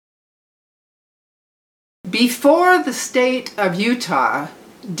Before the state of Utah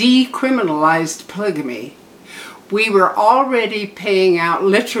decriminalized polygamy, we were already paying out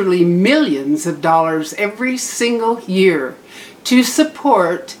literally millions of dollars every single year to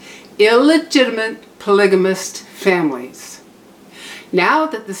support illegitimate polygamist families. Now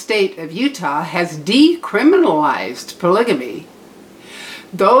that the state of Utah has decriminalized polygamy,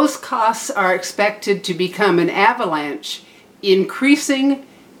 those costs are expected to become an avalanche, increasing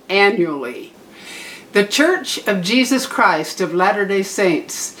annually. The Church of Jesus Christ of Latter-day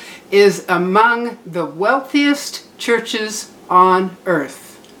Saints is among the wealthiest churches on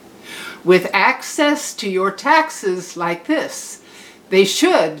earth. With access to your taxes like this, they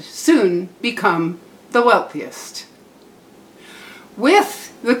should soon become the wealthiest.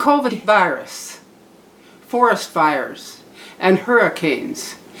 With the COVID virus, forest fires, and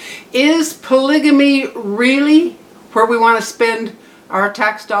hurricanes, is polygamy really where we want to spend our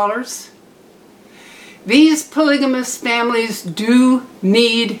tax dollars? These polygamous families do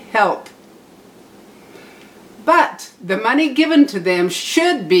need help. But the money given to them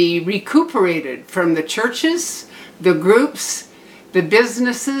should be recuperated from the churches, the groups, the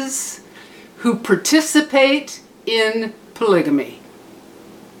businesses who participate in polygamy.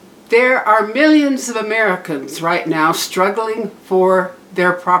 There are millions of Americans right now struggling for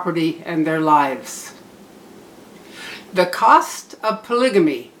their property and their lives. The cost of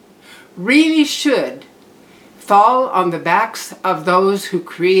polygamy really should fall on the backs of those who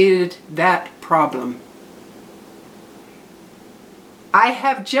created that problem. I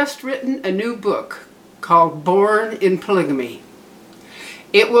have just written a new book called Born in Polygamy.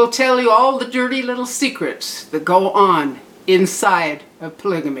 It will tell you all the dirty little secrets that go on inside of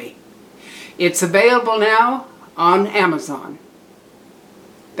polygamy. It's available now on Amazon.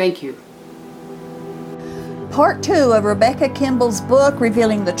 Thank you. Part 2 of Rebecca Kimball's book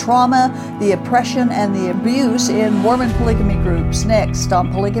revealing the trauma, the oppression, and the abuse in Mormon polygamy groups. Next on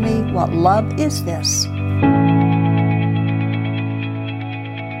Polygamy, What Love Is This?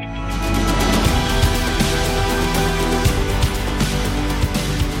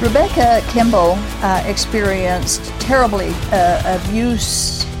 Rebecca Kimball experienced terribly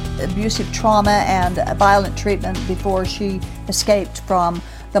abusive trauma and violent treatment before she escaped from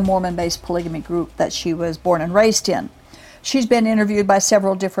the Mormon-based polygamy group that she was born and raised in. She's been interviewed by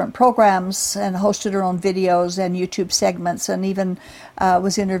several different programs and hosted her own videos and YouTube segments, and even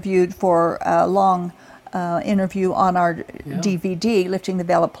was interviewed for a long interview on our DVD, Lifting the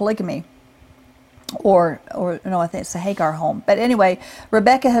Veil of Polygamy. Or no, I think it's the Hagar Home. But anyway,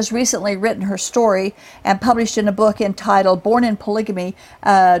 Rebecca has recently written her story and published in a book entitled Born in Polygamy,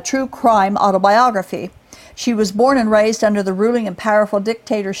 True Crime Autobiography. She was born and raised under the ruling and powerful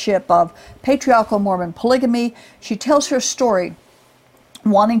dictatorship of patriarchal Mormon polygamy. She tells her story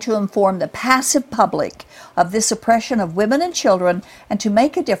wanting to inform the passive public of this oppression of women and children and to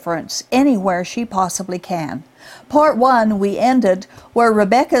make a difference anywhere she possibly can. Part 1, we ended where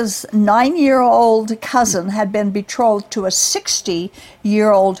Rebecca's 9-year-old cousin had been betrothed to a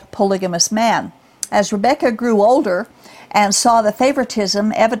 60-year-old polygamous man. As Rebecca grew older and saw the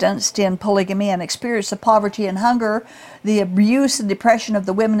favoritism evidenced in polygamy and experienced the poverty and hunger, the abuse and depression of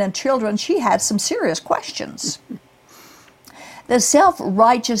the women and children, she had some serious questions. The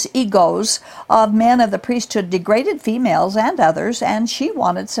self-righteous egos of men of the priesthood degraded females and others, and she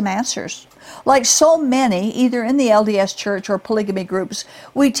wanted some answers. Like so many, either in the LDS Church or polygamy groups,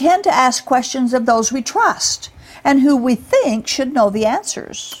 we tend to ask questions of those we trust and who we think should know the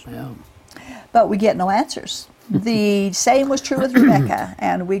answers. Yeah. But we get no answers. The same was true with Rebecca,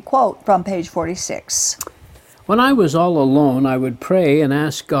 and we quote from page 46. When I was all alone, I would pray and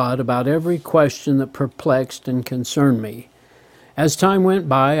ask God about every question that perplexed and concerned me. As time went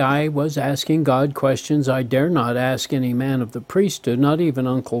by, I was asking God questions I dare not ask any man of the priesthood, not even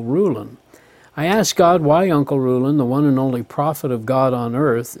Uncle Rulon. I asked God why Uncle Rulon, the one and only prophet of God on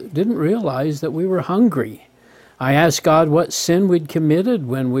earth, didn't realize that we were hungry. I asked God what sin we'd committed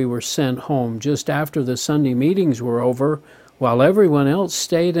when we were sent home just after the Sunday meetings were over, while everyone else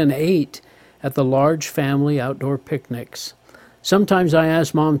stayed and ate at the large family outdoor picnics. Sometimes I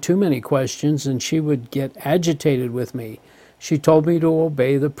asked Mom too many questions and she would get agitated with me. She told me to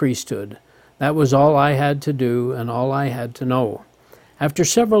obey the priesthood. That was all I had to do and all I had to know. After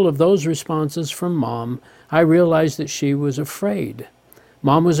several of those responses from Mom, I realized that she was afraid.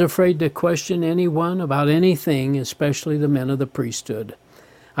 Mom was afraid to question anyone about anything, especially the men of the priesthood.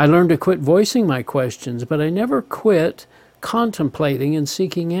 I learned to quit voicing my questions, but I never quit contemplating and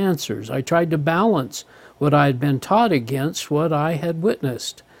seeking answers. I tried to balance what I had been taught against what I had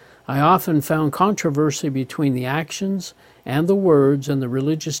witnessed. I often found controversy between the actions and the words and the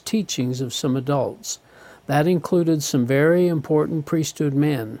religious teachings of some adults. That included some very important priesthood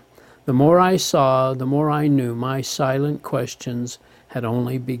men. The more I saw, the more I knew my silent questions had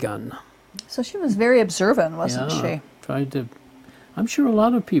only begun. So she was very observant, wasn't Yeah, she? tried to. I'm sure a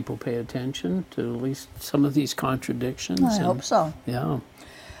lot of people pay attention to at least some of these contradictions. I hope so. Yeah.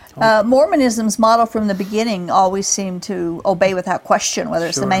 Mormonism's model from the beginning always seemed to obey without question, whether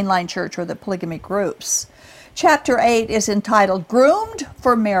it's the Sure. mainline church or the polygamy groups. Chapter 8 is entitled Groomed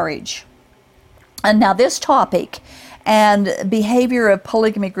for Marriage. And now this topic and behavior of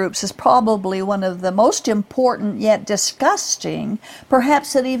polygamy groups is probably one of the most important yet disgusting.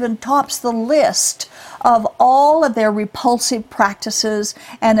 Perhaps it even tops the list of all of their repulsive practices,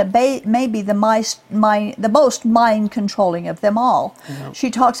 and it may be the most mind-controlling of them all. Yeah.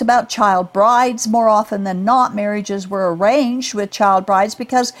 She talks about child brides. More often than not, marriages were arranged with child brides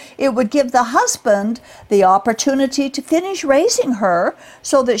because it would give the husband the opportunity to finish raising her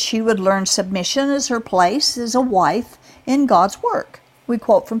so that she would learn submission as her place as a wife in God's work. We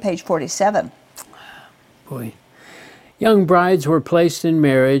quote from page 47. Boy. Young brides were placed in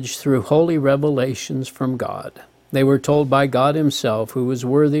marriage through holy revelations from God. They were told by God himself who was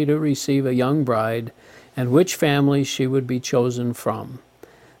worthy to receive a young bride and which family she would be chosen from.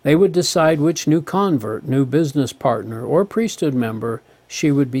 They would decide which new convert, new business partner, or priesthood member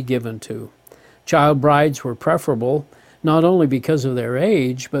she would be given to. Child brides were preferable not only because of their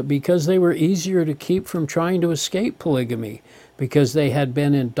age, but because they were easier to keep from trying to escape polygamy, because they had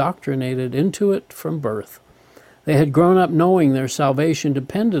been indoctrinated into it from birth. They had grown up knowing their salvation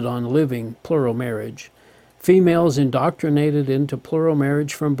depended on living plural marriage. Females indoctrinated into plural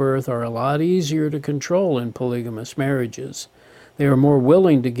marriage from birth are a lot easier to control in polygamous marriages. They are more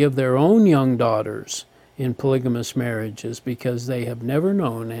willing to give their own young daughters in polygamous marriages because they have never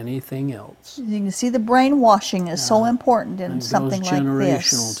known anything else. You can see the brainwashing is so important in something like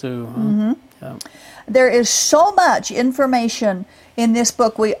generational this. too. Huh? Mm-hmm. Yeah. There is so much information in this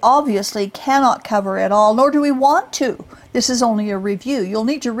book, we obviously cannot cover it all, nor do we want to. This is only a review. You'll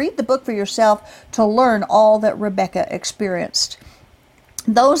need to read the book for yourself to learn all that Rebecca experienced.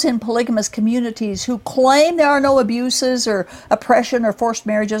 Those in polygamous communities who claim there are no abuses or oppression or forced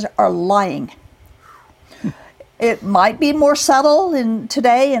marriages are lying. It might be more subtle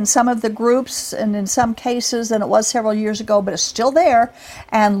today in some of the groups and in some cases than it was several years ago, but it's still there.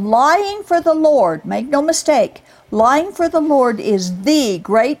 And lying for the Lord, make no mistake, lying for the Lord is the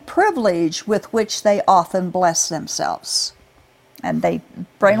great privilege with which they often bless themselves. And they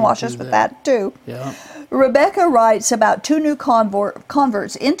brainwash us with that too. Yeah. Rebecca writes about two new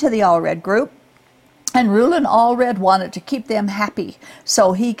converts into the Allred group. And Reuel Allred wanted to keep them happy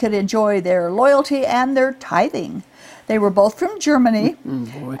so he could enjoy their loyalty and their tithing. They were both from Germany,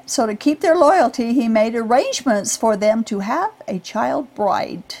 so to keep their loyalty, he made arrangements for them to have a child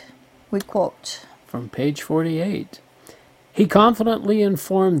bride. We quote from page 48. He confidently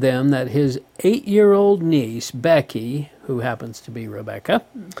informed them that his 8-year-old niece, Becky, who happens to be Rebecca,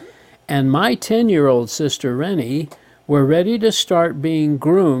 and my 10-year-old sister, Rennie, were ready to start being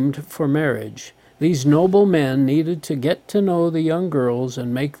groomed for marriage. These noble men needed to get to know the young girls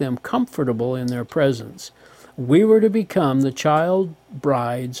and make them comfortable in their presence. We were to become the child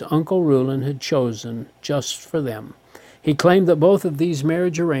brides Uncle Reuel had chosen just for them. He claimed that both of these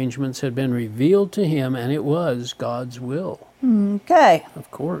marriage arrangements had been revealed to him, and it was God's will. Okay.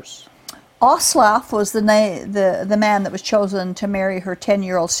 Of course. Oslaf was the man that was chosen to marry her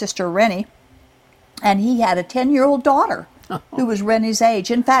 10-year-old sister, Rennie, and he had a 10-year-old daughter who was Rennie's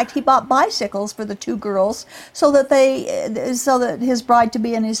age. In fact, he bought bicycles for the two girls so that his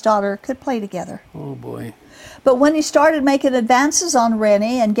bride-to-be and his daughter could play together. Oh, boy. But when he started making advances on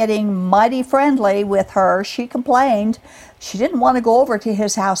Rennie and getting mighty friendly with her, she complained she didn't want to go over to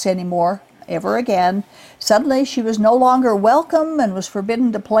his house anymore, ever again. Suddenly, she was no longer welcome and was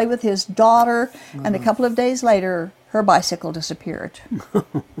forbidden to play with his daughter, and a couple of days later, her bicycle disappeared.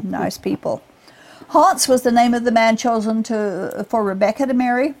 Nice people. Hans was the name of the man chosen for Rebecca to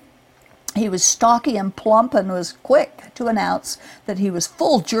marry. He was stocky and plump and was quick to announce that he was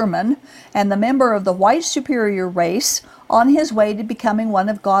full German and the member of the white superior race on his way to becoming one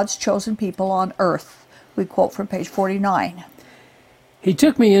of God's chosen people on earth. We quote from page 49. He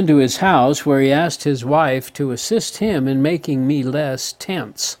took me into his house where he asked his wife to assist him in making me less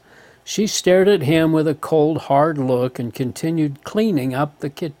tense. She stared at him with a cold, hard look and continued cleaning up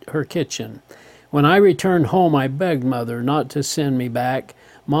her kitchen. When I returned home, I begged Mother not to send me back.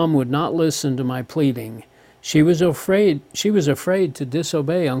 Mom would not listen to my pleading. She was afraid to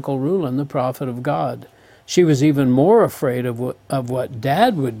disobey Uncle Reuel, the prophet of God. She was even more afraid of what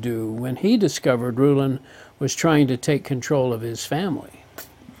Dad would do when he discovered Reuel was trying to take control of his family.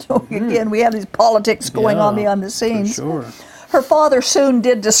 So again, we have these politics going on behind the scenes. For sure. Her father soon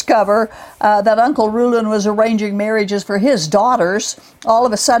did discover that Uncle Reuland was arranging marriages for his daughters. All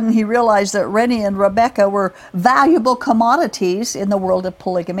of a sudden, he realized that Rennie and Rebecca were valuable commodities in the world of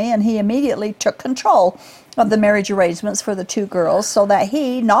polygamy, and he immediately took control of the marriage arrangements for the two girls so that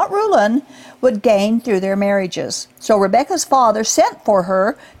he, not Reuland, would gain through their marriages. So Rebecca's father sent for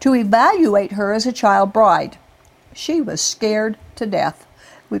her to evaluate her as a child bride. She was scared to death.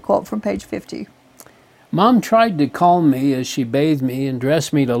 We quote from page 50. Mom tried to calm me as she bathed me and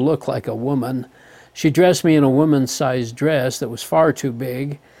dressed me to look like a woman. She dressed me in a woman's-sized dress that was far too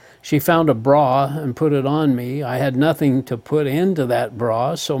big. She found a bra and put it on me. I had nothing to put into that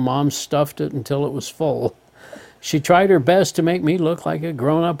bra, so Mom stuffed it until it was full. She tried her best to make me look like a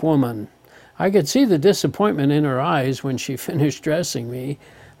grown-up woman. I could see the disappointment in her eyes when she finished dressing me.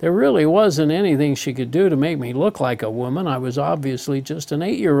 There really wasn't anything she could do to make me look like a woman. I was obviously just an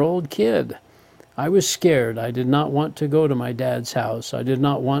 8-year-old kid. I was scared. I did not want to go to my dad's house. I did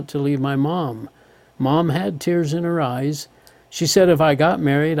not want to leave my mom. Mom had tears in her eyes. She said if I got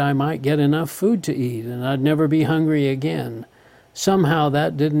married, I might get enough food to eat and I'd never be hungry again. Somehow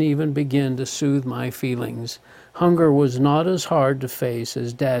that didn't even begin to soothe my feelings. Hunger was not as hard to face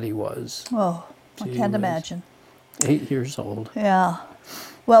as Daddy was. Oh, I can't imagine. 8 years old. Yeah.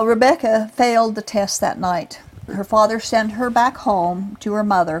 Well, Rebecca failed the test that night. Her father sent her back home to her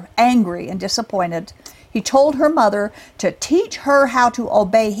mother, angry and disappointed. He told her mother to teach her how to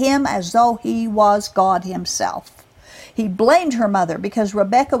obey him as though he was God himself. He blamed her mother because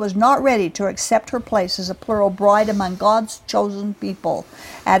Rebecca was not ready to accept her place as a plural bride among God's chosen people.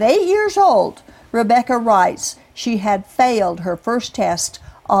 At 8 years old, Rebecca writes she had failed her first test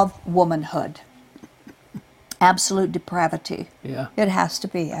of womanhood. Absolute depravity. Yeah. It has to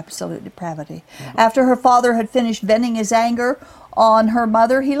be absolute depravity. Yeah. After her father had finished venting his anger on her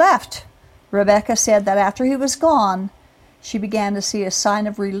mother, he left. Rebecca said that after he was gone, she began to see a sign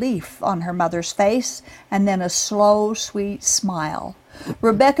of relief on her mother's face and then a slow, sweet smile.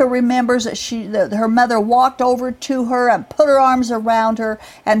 Rebecca remembers that her mother walked over to her and put her arms around her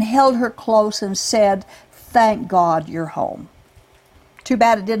and held her close and said, "Thank God you're home." Too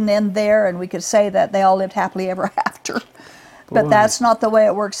bad it didn't end there and we could say that they all lived happily ever after. But that's not the way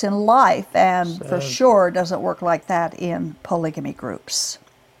it works in life, and for sure doesn't work like that in polygamy groups.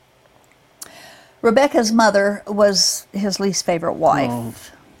 Rebecca's mother was his least favorite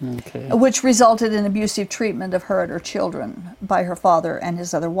wife, which resulted in abusive treatment of her and her children by her father and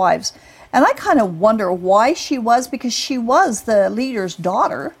his other wives. And I kind of wonder why she was, because she was the leader's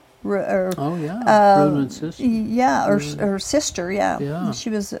daughter. Reuland's sister. Yeah, or sister, yeah. She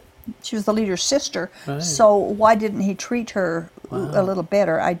was the leader's sister. Right. So why didn't he treat her a little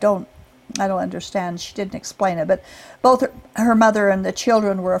better? I don't understand. She didn't explain it. But both her mother and the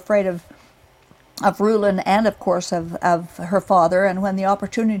children were afraid of Reuland and, of course, of her father. And when the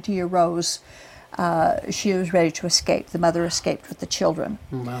opportunity arose, she was ready to escape. The mother escaped with the children.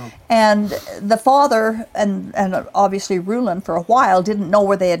 Wow. And the father and obviously Reuland for a while didn't know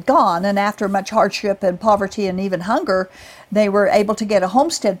where they had gone. And after much hardship and poverty and even hunger, they were able to get a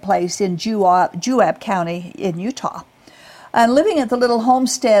homestead place in Juab County in Utah. And living at the little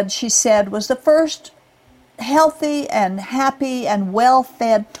homestead, she said, was the first healthy and happy and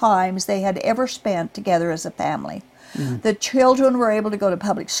well-fed times they had ever spent together as a family. The children were able to go to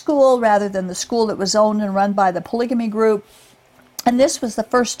public school rather than the school that was owned and run by the polygamy group. And this was the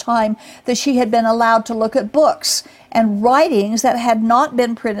first time that she had been allowed to look at books and writings that had not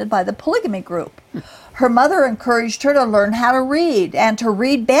been printed by the polygamy group. Her mother encouraged her to learn how to read and to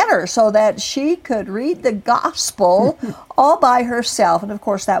read better so that she could read the gospel all by herself. And of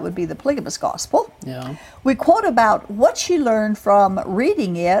course, that would be the polygamous gospel. Yeah. We quote about what she learned from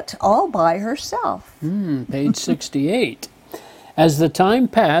reading it all by herself. Page 68. As the time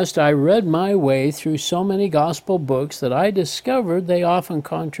passed, I read my way through so many gospel books that I discovered they often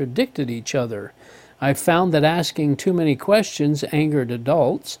contradicted each other. I found that asking too many questions angered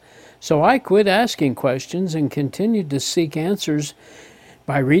adults, so I quit asking questions and continued to seek answers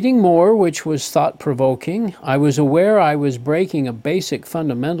by reading more, which was thought-provoking. I was aware I was breaking a basic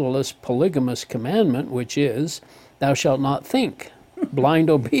fundamentalist polygamous commandment, which is, "Thou shalt not think." Blind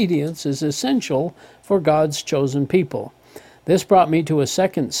obedience is essential for God's chosen people. This brought me to a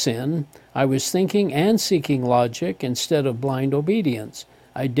second sin. I was thinking and seeking logic instead of blind obedience.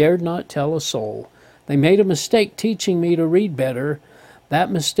 I dared not tell a soul. They made a mistake teaching me to read better.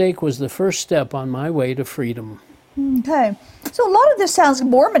 That mistake was the first step on my way to freedom. Okay. So a lot of this sounds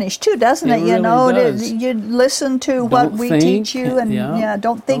Mormonish too, doesn't it? It You really know, does. you listen to what Don't we think, teach you, and yeah,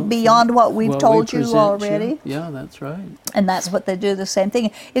 don't think don't beyond think what we've what we told you present already. Yeah, that's right. And that's what they do, the same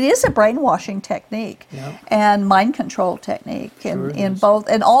thing. It is a brainwashing technique Yeah. and mind control technique Sure in is. both,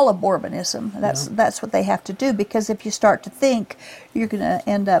 and all of Mormonism. That's what they have to do, because if you start to think, you're going to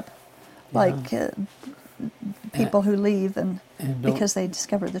end up like people who leave and don't- because they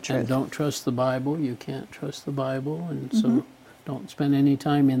discover the And truth. don't trust the Bible. You can't trust the Bible. And so don't spend any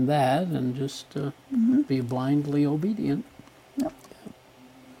time in that, and just be blindly obedient.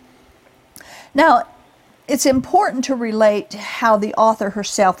 Now, it's important to relate how the author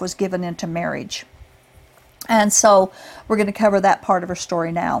herself was given into marriage. And so we're going to cover that part of her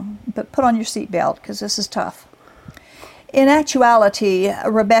story now. But put on your seatbelt, because this is tough. In actuality,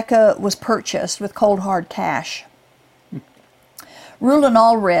 Rebecca was purchased with cold hard cash. Reuel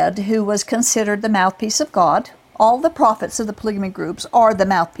Allred, who was considered the mouthpiece of God, all the prophets of the polygamy groups are the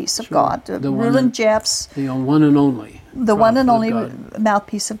mouthpiece of God. The one Reuel and- Jeffs, The one and only. the one and prophet of only God.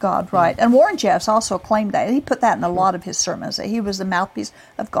 mouthpiece of God, right? And Warren Jeffs also claimed that. He put that in a lot of his sermons, that he was the mouthpiece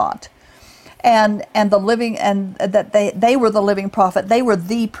of God. And the living, and that they were the living prophet. They were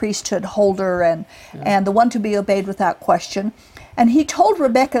the priesthood holder and the one to be obeyed without question. And he told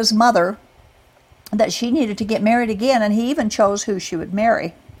Rebecca's mother that she needed to get married again, and he even chose who she would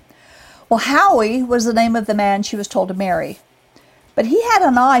marry. Well, Howie was the name of the man she was told to marry, but he had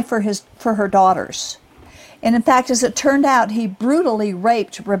an eye for her daughters. And in fact, as it turned out, he brutally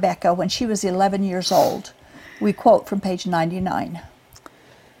raped Rebecca when she was 11 years old. We quote from page 99.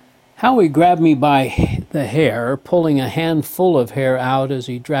 Howie grabbed me by the hair, pulling a handful of hair out as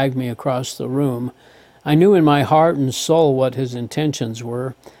he dragged me across the room. I knew in my heart and soul what his intentions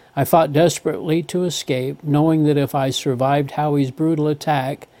were. I fought desperately to escape, knowing that if I survived Howie's brutal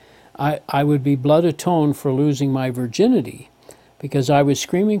attack, I would be blood atoned for losing my virginity. Because I was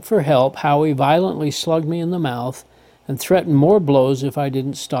screaming for help, Howie violently slugged me in the mouth and threatened more blows if I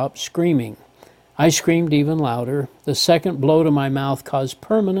didn't stop screaming. I screamed even louder. The second blow to my mouth caused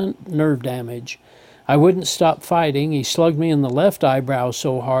permanent nerve damage. I wouldn't stop fighting. He slugged me in the left eyebrow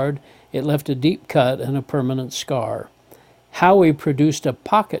so hard it left a deep cut and a permanent scar. Howie produced a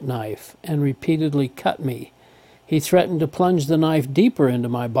pocket knife and repeatedly cut me. He threatened to plunge the knife deeper into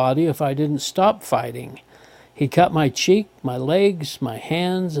my body if I didn't stop fighting. He cut my cheek, my legs, my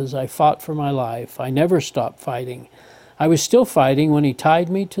hands as I fought for my life. I never stopped fighting. I was still fighting when he tied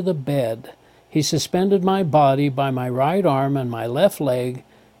me to the bed. He suspended my body by my right arm and my left leg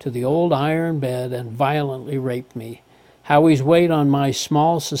to the old iron bed and violently raped me. Howie's weight on my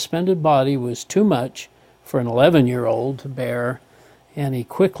small suspended body was too much for an 11-year-old to bear, and he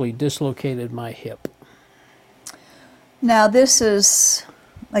quickly dislocated my hip. Now this is,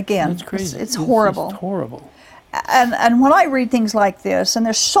 again, That's crazy. it's horrible. It's horrible. And when I read things like this, and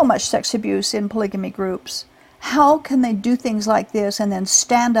there's so much sex abuse in polygamy groups, how can they do things like this and then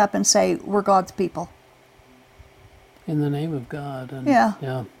stand up and say, we're God's people? In the name of God. And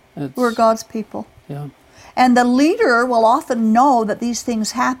Yeah. It's, We're God's people. Yeah. And the leader will often know that these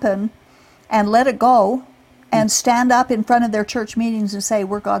things happen and let it go and stand up in front of their church meetings and say,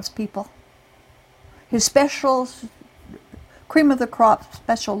 we're God's people. His special, cream of the crop,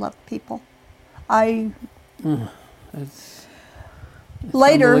 special loved people. It's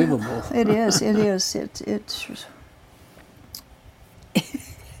Later, unbelievable. it is.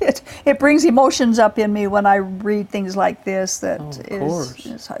 It brings emotions up in me when I read things like this. That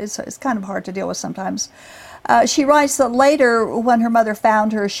it's kind of hard to deal with sometimes. She writes that later, when her mother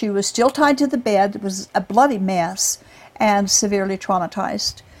found her, she was still tied to the bed. It was a bloody mess and severely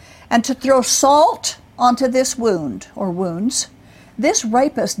traumatized. And to throw salt onto this wound, or wounds, this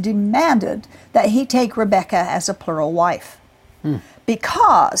rapist demanded that he take Rebecca as a plural wife.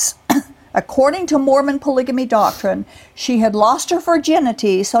 Because, according to Mormon polygamy doctrine, she had lost her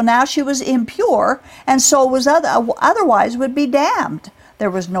virginity, so now she was impure, and so was otherwise would be damned. There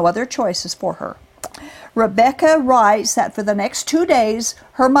was no other choices for her. Rebecca writes that for the next 2 days,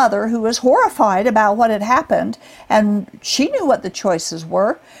 her mother, who was horrified about what had happened, and she knew what the choices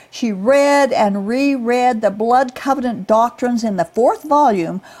were, she read and reread the blood covenant doctrines in the 4th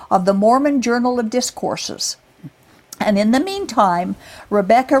volume of the Mormon Journal of Discourses. And in the meantime,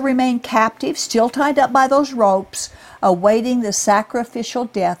 Rebecca remained captive, still tied up by those ropes, awaiting the sacrificial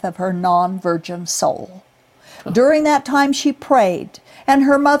death of her non-virgin soul. During that time she prayed, and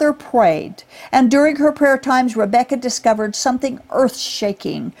her mother prayed, and during her prayer times Rebecca discovered something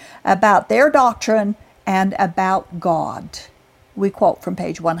earth-shaking about their doctrine and about God. We quote from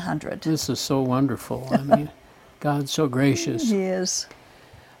page 100. This is so wonderful. I mean, God's so gracious. He is.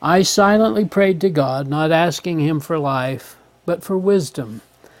 I silently prayed to God, not asking him for life, but for wisdom.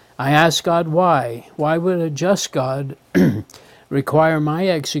 I asked God why. Why would a just God require my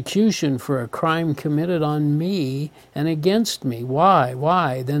execution for a crime committed on me and against me? Why?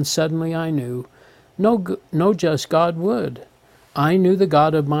 Why? Then suddenly I knew no just God would. I knew the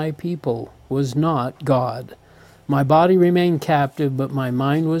God of my people was not God. My body remained captive, but my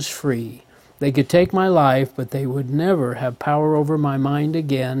mind was free. They could take my life, but they would never have power over my mind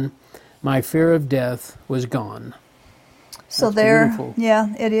again. My fear of death was gone. So That's there, beautiful.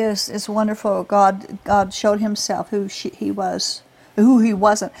 yeah, it is. It's wonderful. God showed Himself who He was, who He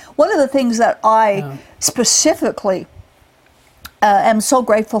wasn't. One of the things that I specifically am so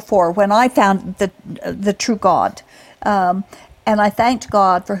grateful for when I found the true God, and I thanked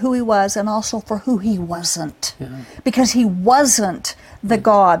God for who He was and also for who He wasn't, because He wasn't the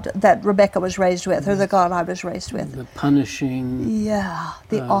God that Rebecca was raised with, or the God I was raised with. The punishing,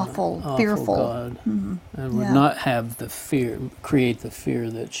 The awful, fearful God, and would not have the fear, create the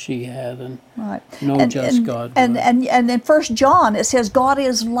fear that she had, and Right. no just God. And in 1 John it says God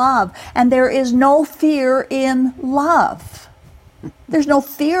is love, and there is no fear in love. There's no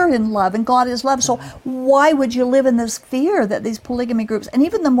fear in love, and God is love. So why would you live in this fear that these polygamy groups and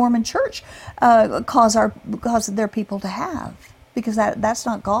even the Mormon Church cause their people to have? Because that's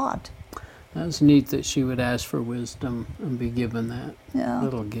not God. That's neat that she would ask for wisdom and be given that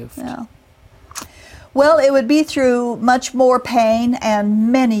little gift. Yeah. Well, it would be through much more pain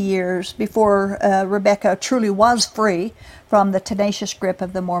and many years before Rebecca truly was free from the tenacious grip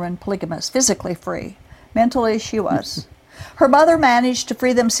of the Mormon polygamists. Physically free. Mentally, she was. Her mother managed to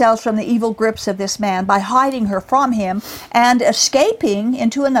free themselves from the evil grips of this man by hiding her from him and escaping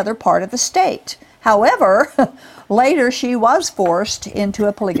into another part of the state. However, later she was forced into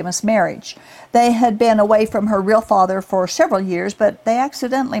a polygamous marriage. They had been away from her real father for several years, but they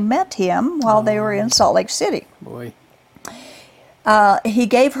accidentally met him while they were in Salt Lake City. Boy. He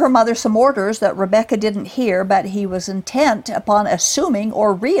gave her mother some orders that Rebecca didn't hear, but he was intent upon assuming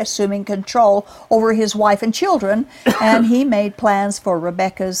or reassuming control over his wife and children, and he made plans for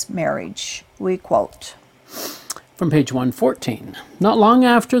Rebecca's marriage. We quote. From page 114. Not long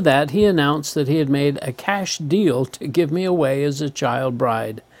after that, he announced that he had made a cash deal to give me away as a child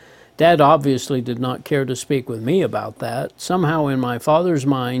bride. Dad obviously did not care to speak with me about that. Somehow in my father's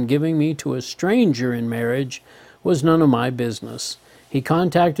mind, giving me to a stranger in marriage was none of my business. He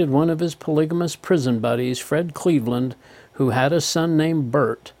contacted one of his polygamous prison buddies, Fred Cleveland, who had a son named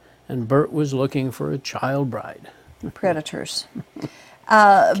Bert, and Bert was looking for a child bride. Predators.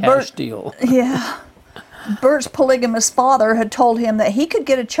 Cash deal. Yeah. Bert's polygamous father had told him that he could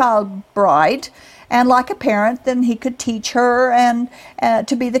get a child bride, and like a parent, then he could teach her and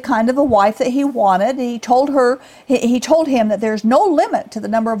to be the kind of a wife that he wanted. He told him that there's no limit to the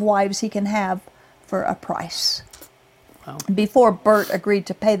number of wives he can have for a price. Wow. Before Bert agreed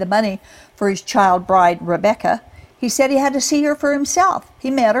to pay the money for his child bride, Rebecca, he said he had to see her for himself. He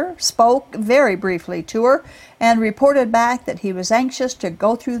met her, spoke very briefly to her, and reported back that he was anxious to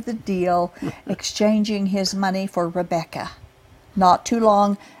go through the deal, exchanging his money for Rebecca. Not too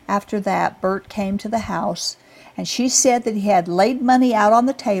long after that, Bert came to the house, and she said that he had laid money out on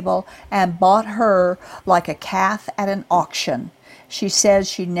the table and bought her like a calf at an auction. She says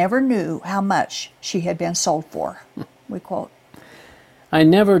she never knew how much she had been sold for. We quote. I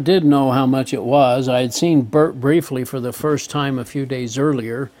never did know how much it was. I had seen Bert briefly for the first time a few days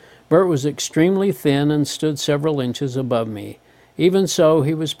earlier. Bert was extremely thin and stood several inches above me. Even so,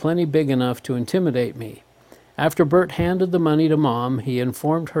 he was plenty big enough to intimidate me. After Bert handed the money to Mom, he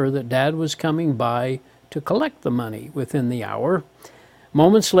informed her that Dad was coming by to collect the money within the hour.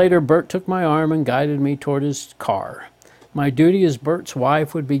 Moments later, Bert took my arm and guided me toward his car. My duty as Bert's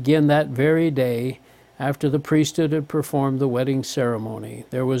wife would begin that very day, after the priesthood had performed the wedding ceremony.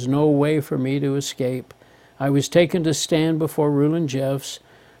 There was no way for me to escape. I was taken to stand before Rulon Jeffs,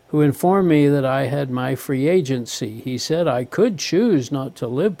 who informed me that I had my free agency. He said I could choose not to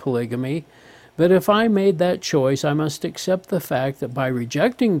live polygamy, but if I made that choice, I must accept the fact that by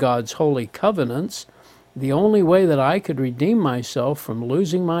rejecting God's holy covenants, the only way that I could redeem myself from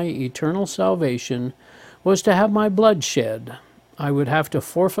losing my eternal salvation was to have my blood shed. I would have to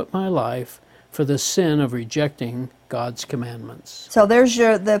forfeit my life for the sin of rejecting God's commandments. So there's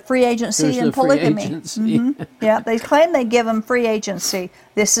the free agency in polygamy. Free agency. Mm-hmm. Yeah, they claim they give them free agency.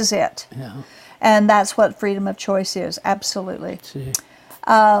 This is it. Yeah. And that's what freedom of choice is, absolutely. See.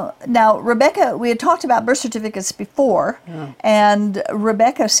 Now, Rebecca, we had talked about birth certificates before, and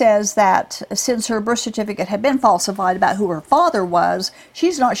Rebecca says that since her birth certificate had been falsified about who her father was,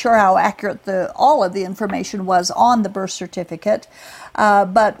 she's not sure how accurate all of the information was on the birth certificate.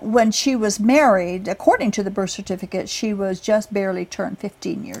 But when she was married, according to the birth certificate, she was just barely turned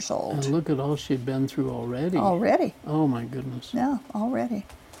 15 years old. And look at all she'd been through already. Already. Oh my goodness. Yeah, already.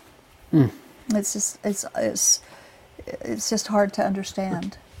 It's just hard to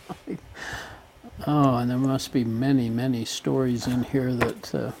understand. Oh, and there must be many, many stories in here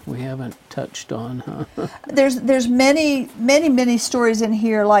that we haven't touched on, huh? There's many stories in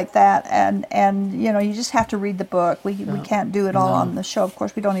here like that, and you just have to read the book. We can't do it all on the show. Of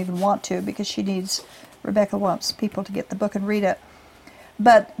course, we don't even want to, because Rebecca wants people to get the book and read it.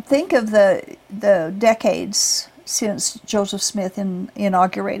 But think of the decades since Joseph Smith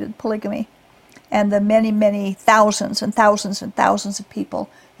inaugurated polygamy, and the many, many thousands and thousands and thousands of people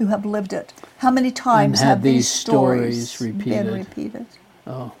who have lived it. How many times have these stories been repeated?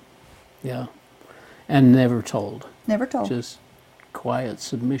 Oh, yeah. And never told. Never told. Just quiet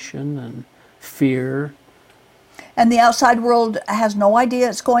submission and fear. And the outside world has no idea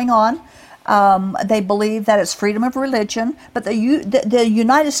it's going on. They believe that it's freedom of religion, but the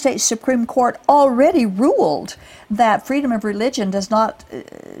United States Supreme Court already ruled that freedom of religion does not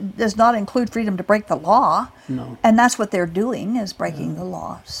include freedom to break the law. No. And that's what they're doing, is breaking the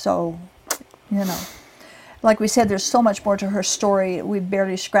law. So, like we said, there's so much more to her story. We've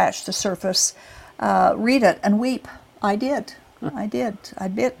barely scratched the surface. Read it and weep. I did.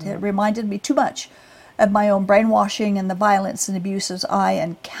 It reminded me too much of my own brainwashing and the violence and abuses I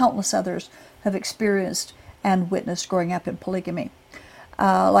and countless others have experienced and witnessed growing up in polygamy.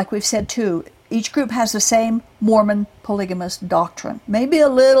 Like we've said too, each group has the same Mormon polygamous doctrine. Maybe a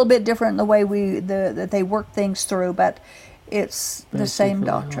little bit different in the way that they work things through, but it's the same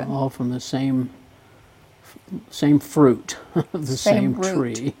doctrine. All from the same fruit, the same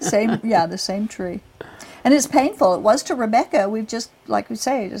tree. The same tree. And it's painful. It was to Rebecca. We've just, like we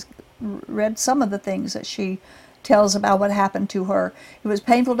say, just read some of the things that she tells about what happened to her. It was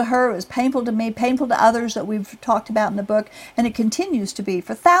painful to her, it was painful to me, painful to others that we've talked about in the book, and it continues to be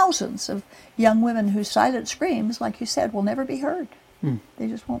for thousands of young women whose silent screams, like you said, will never be heard. They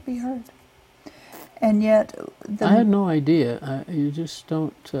just won't be heard. And yet... I had no idea. You just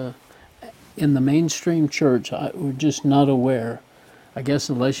don't... in the mainstream church, we're just not aware. I guess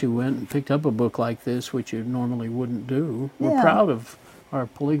unless you went and picked up a book like this, which you normally wouldn't do. We're proud of our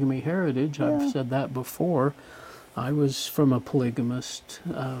polygamy heritage. I've said that before. I was from a polygamist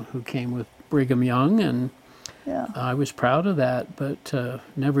who came with Brigham Young, and I was proud of that, but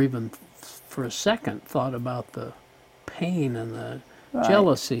never even for a second thought about the pain and the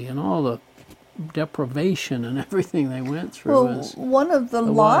jealousy and all the deprivation and everything they went through. Well, one of the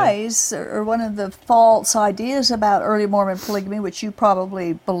lies or one of the false ideas about early Mormon polygamy, which you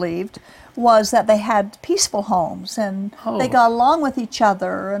probably believed, was that they had peaceful homes and they got along with each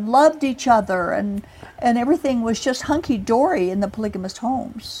other and loved each other, and everything was just hunky-dory in the polygamist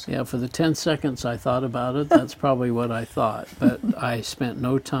homes. Yeah, for the 10 seconds I thought about it, that's probably what I thought. But I spent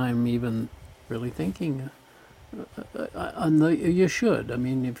no time even really thinking. You should. I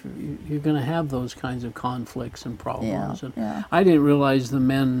mean, if you're going to have those kinds of conflicts and problems. I didn't realize the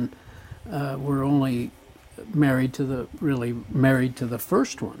men were only married to the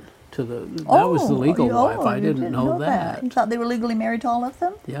first one. That was the legal wife. I didn't know that. You thought they were legally married to all of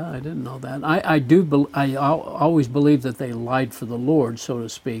them? Yeah, I didn't know that. I always believed that they lied for the Lord, so to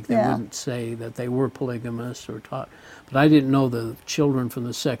speak. They wouldn't say that they were polygamous or taught. But I didn't know the children from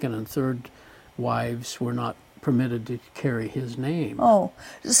the second and third wives were not permitted to carry his name. Oh,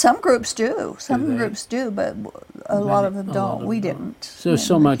 some groups do. Some groups do, but a lot of them don't. We didn't. So there's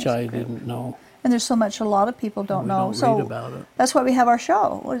so much I didn't know. And there's so much a lot of people don't know. Don't read about it. That's why we have our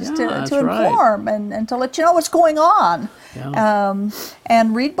show, is to inform and to let you know what's going on. Yeah.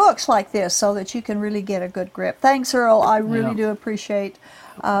 And read books like this so that you can really get a good grip. Thanks, Earl. I really do appreciate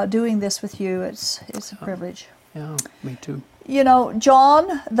doing this with you. It's a privilege. Yeah, me too. You know,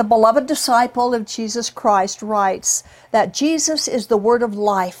 John, the beloved disciple of Jesus Christ, writes that Jesus is the word of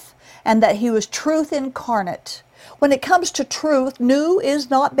life and that he was truth incarnate. When it comes to truth, new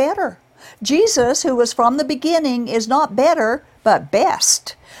is not better. Jesus, who was from the beginning, is not better, but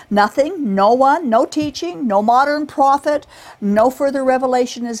best. Nothing, no one, no teaching, no modern prophet, no further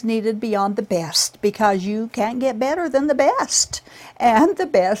revelation is needed beyond the best, because you can't get better than the best. And the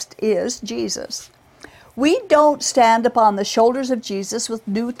best is Jesus. We don't stand upon the shoulders of Jesus with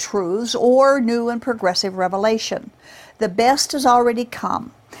new truths or new and progressive revelation. The best has already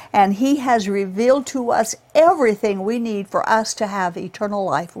come, and He has revealed to us everything we need for us to have eternal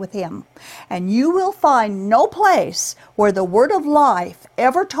life with Him. And you will find no place where the Word of Life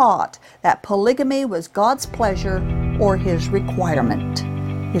ever taught that polygamy was God's pleasure or His requirement.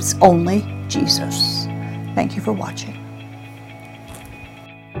 It's only Jesus. Thank you for watching.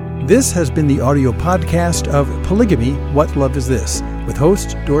 This has been the audio podcast of Polygamy, What Love Is This? With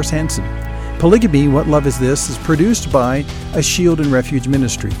host Doris Hanson. Polygamy, What Love Is This? Is produced by A Shield and Refuge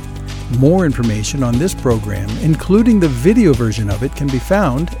Ministry. More information on this program, including the video version of it, can be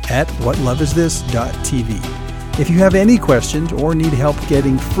found at whatloveisthis.tv. If you have any questions or need help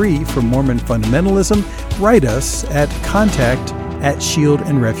getting free from Mormon fundamentalism, write us at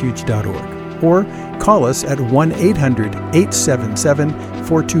contact@shieldandrefuge.org or call us at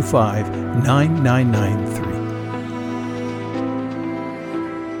 1-800-877-425-9993.